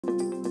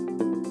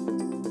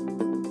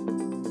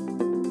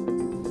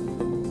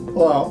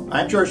Hello,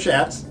 I'm George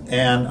Schatz,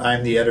 and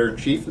I'm the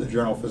editor-in-chief of the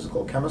Journal of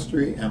Physical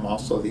Chemistry. I'm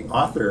also the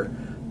author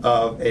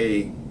of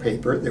a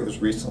paper that was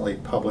recently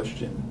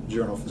published in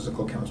Journal of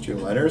Physical Chemistry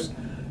Letters,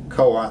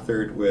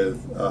 co-authored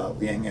with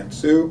Liang-Yan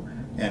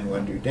and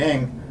Wendu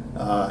Deng,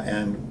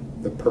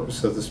 and the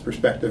purpose of this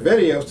perspective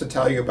video is to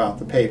tell you about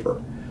the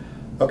paper.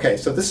 Okay,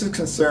 so this is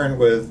concerned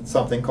with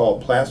something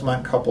called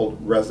Plasmon-Coupled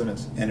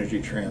resonance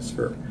energy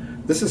transfer.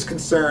 This is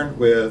concerned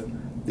with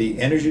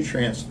the energy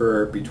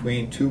transfer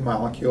between two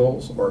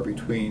molecules or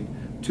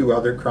between two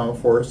other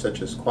chromophores,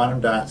 such as quantum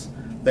dots,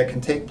 that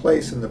can take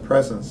place in the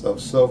presence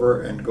of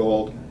silver and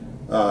gold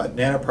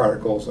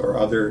nanoparticles or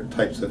other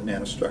types of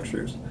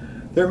nanostructures.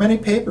 There are many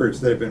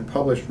papers that have been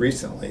published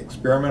recently,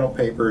 experimental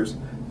papers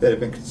that have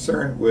been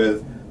concerned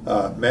with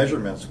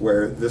measurements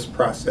where this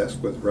process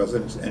with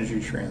resonance energy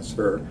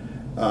transfer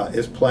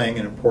is playing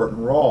an important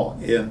role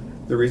in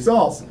the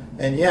results.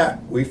 And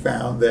yet, we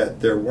found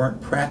that there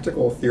weren't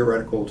practical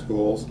theoretical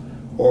tools,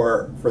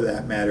 or for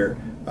that matter,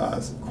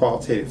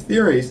 qualitative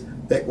theories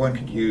that one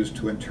could use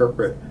to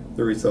interpret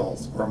the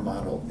results or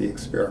model the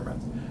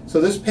experiments.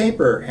 So this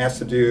paper has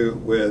to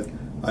do with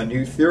a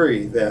new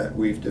theory that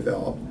we've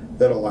developed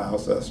that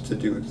allows us to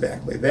do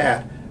exactly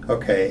that,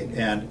 okay,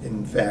 and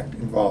in fact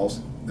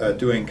involves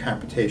doing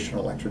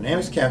computational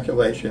electrodynamics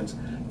calculations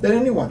that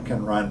anyone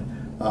can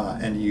run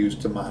and use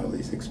to model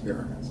these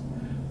experiments.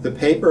 The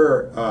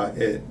paper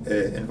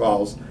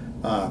involves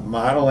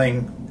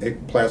modeling a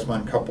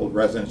plasmon-coupled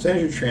resonance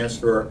energy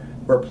transfer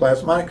where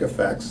plasmonic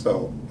effects,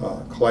 so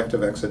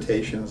collective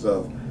excitations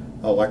of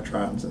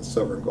electrons and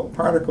silver and gold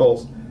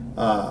particles,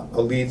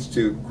 leads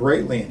to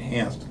greatly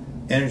enhanced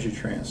energy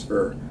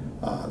transfer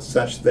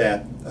such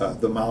that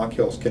the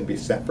molecules can be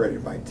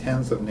separated by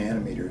tens of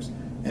nanometers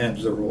and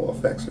observable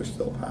effects are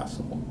still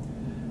possible.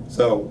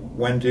 So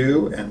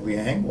Wendu and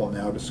Liang will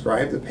now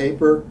describe the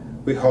paper.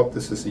 We hope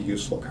this is a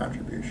useful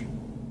contribution.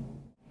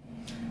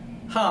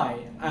 Hi,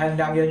 I'm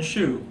Liang-Yan.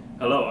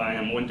 Hello, I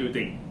am Wendu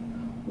Deng.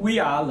 We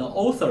are the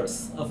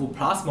authors of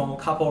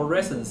Plasmon-Coupled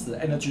resonance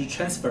energy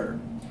transfer.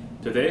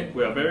 Today,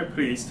 we are very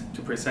pleased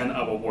to present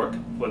our work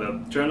for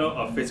the Journal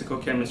of Physical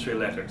Chemistry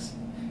Letters.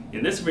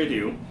 In this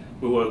video,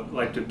 we would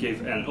like to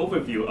give an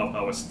overview of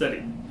our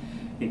study,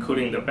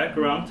 including the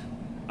background,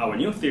 our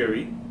new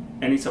theory,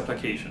 and its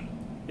application,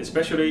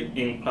 especially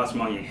in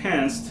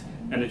plasma-enhanced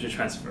energy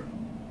transfer.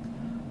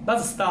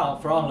 Let's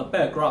start from the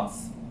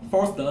backgrounds.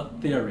 Förster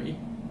theory.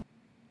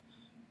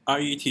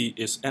 RET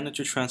is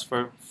energy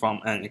transfer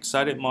from an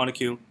excited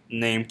molecule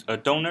named a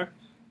donor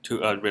to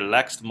a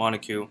relaxed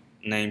molecule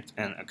named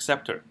an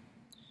acceptor.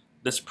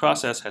 This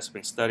process has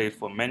been studied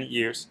for many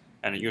years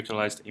and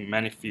utilized in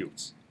many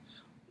fields.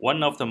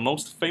 One of the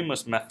most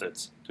famous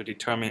methods to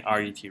determine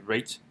RET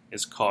rate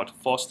is called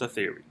Förster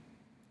theory.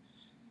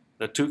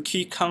 The two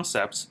key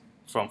concepts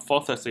from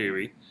Förster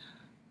theory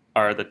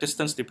are the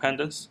distance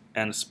dependence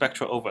and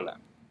spectral overlap.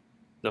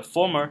 The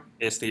former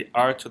is the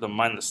r to the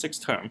 -6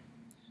 term,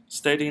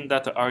 stating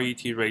that the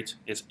RET rate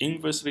is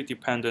inversely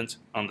dependent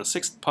on the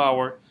 6th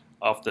power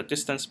of the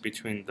distance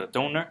between the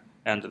donor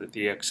and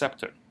the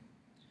acceptor.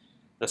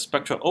 The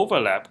spectral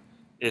overlap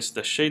is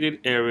the shaded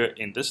area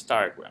in this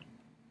diagram.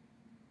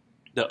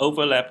 The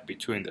overlap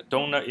between the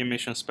donor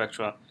emission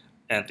spectra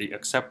and the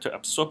acceptor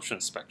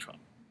absorption spectrum.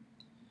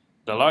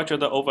 The larger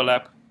the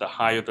overlap, the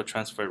higher the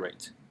transfer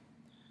rate.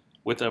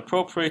 With the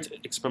appropriate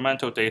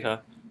experimental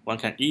data, one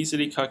can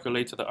easily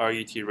calculate the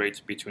RET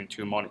rate between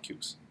two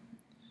molecules.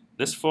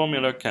 This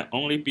formula can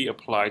only be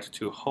applied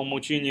to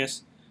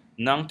homogeneous,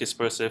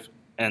 non-dispersive,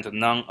 and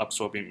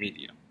non-absorbing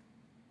media.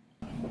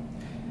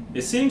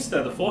 It seems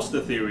that the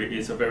Förster theory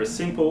is a very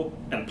simple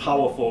and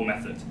powerful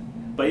method,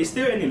 but is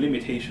there any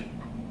limitation?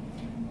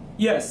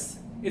 Yes,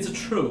 it's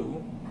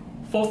true.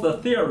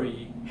 Förster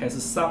theory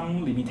has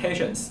some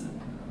limitations.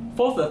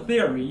 Förster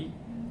theory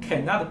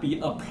cannot be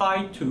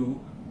applied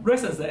to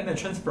resonance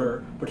energy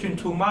transfer between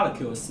two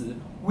molecules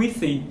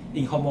within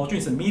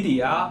inhomogeneous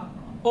media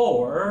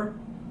or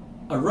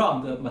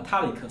around the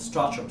metallic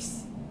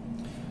structures.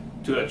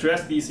 To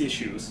address these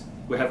issues,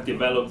 we have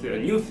developed a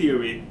new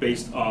theory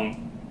based on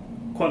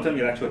quantum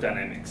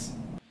electrodynamics.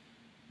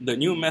 The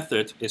new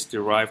method is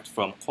derived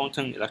from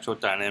quantum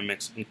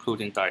electrodynamics,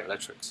 including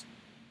dielectrics.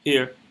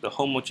 Here, the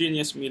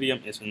homogeneous medium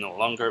is no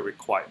longer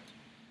required.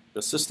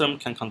 The system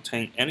can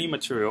contain any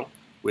material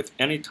with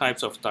any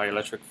types of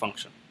dielectric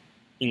function.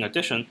 In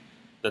addition,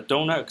 the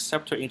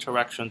donor-acceptor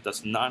interaction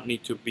does not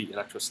need to be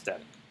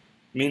electrostatic,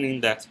 meaning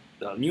that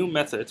the new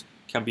method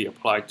can be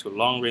applied to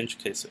long-range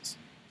cases.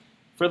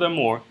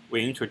 Furthermore,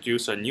 we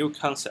introduce a new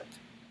concept,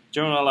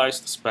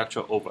 generalized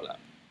spectral overlap,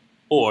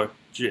 or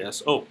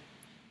GSO,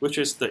 which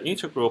is the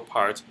integral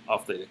part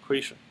of the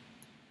equation,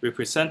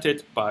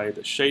 represented by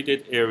the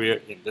shaded area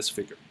in this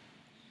figure.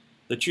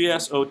 The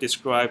GSO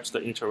describes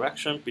the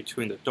interaction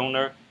between the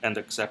donor and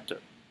the acceptor.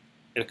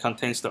 It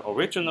contains the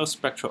original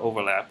spectral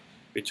overlap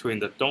between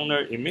the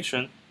donor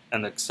emission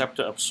and the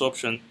acceptor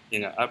absorption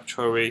in an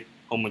arbitrary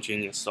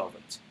homogeneous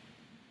solvent.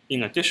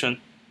 In addition,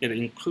 it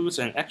includes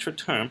an extra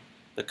term,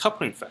 the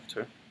coupling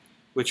factor,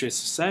 which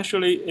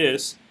essentially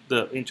is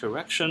the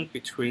interaction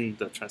between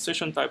the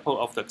transition dipole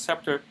of the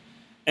acceptor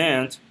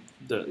and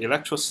the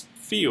electric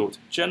field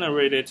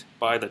generated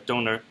by the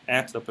donor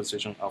at the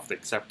position of the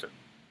acceptor.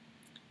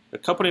 The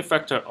coupling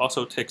factor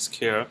also takes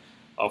care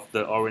of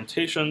the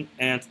orientation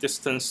and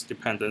distance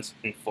dependence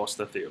in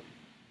Förster theory.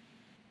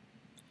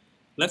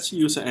 Let's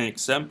use an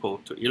example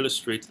to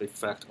illustrate the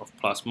effect of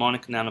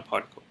plasmonic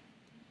nanoparticle.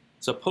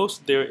 Suppose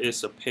there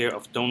is a pair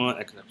of donor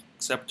and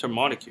acceptor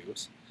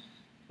molecules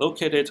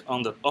located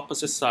on the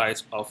opposite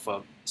sides of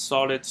a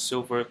solid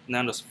silver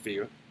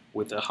nanosphere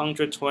with a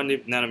 120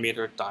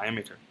 nanometer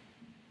diameter.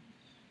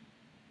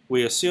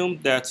 We assume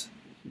that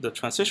the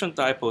transition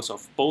dipoles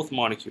of both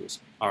molecules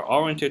are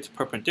oriented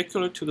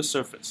perpendicular to the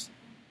surface.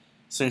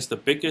 Since the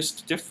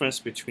biggest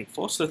difference between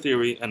Förster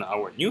theory and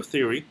our new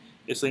theory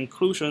is the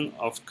inclusion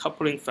of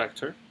coupling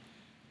factor,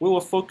 we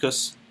will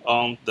focus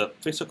on the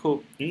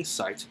physical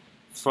insight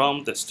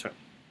from this term.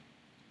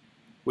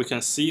 We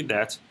can see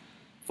that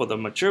for the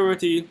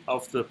majority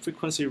of the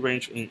frequency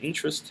range in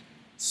interest,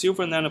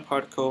 silver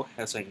nanoparticle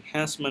has an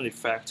enhancement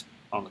effect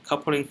on the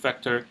coupling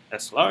factor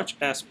as large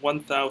as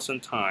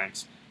 1,000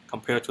 times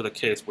compared to the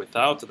case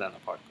without the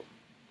nanoparticle.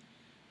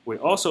 We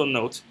also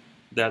note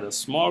that a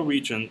small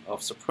region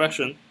of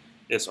suppression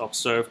is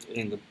observed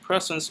in the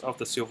presence of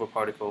the silver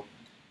particle.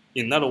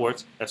 In other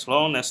words, as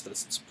long as the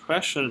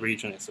suppression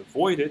region is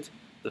avoided,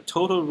 the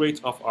total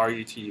rate of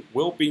RET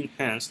will be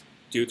enhanced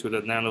due to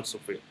the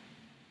nanosphere.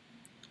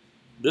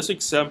 This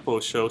example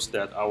shows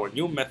that our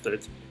new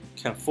method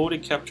can fully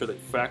capture the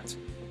effect,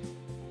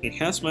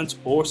 enhancement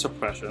or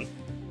suppression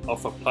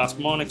of a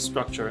plasmonic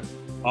structure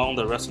on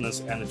the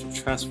resonance energy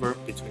transfer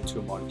between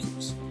two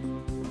molecules.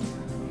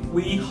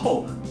 We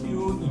hope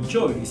you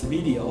enjoyed this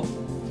video.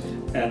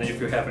 And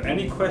if you have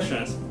any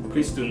questions,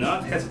 please do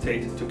not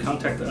hesitate to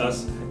contact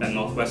us at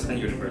Northwestern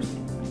University.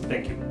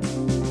 Thank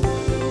you.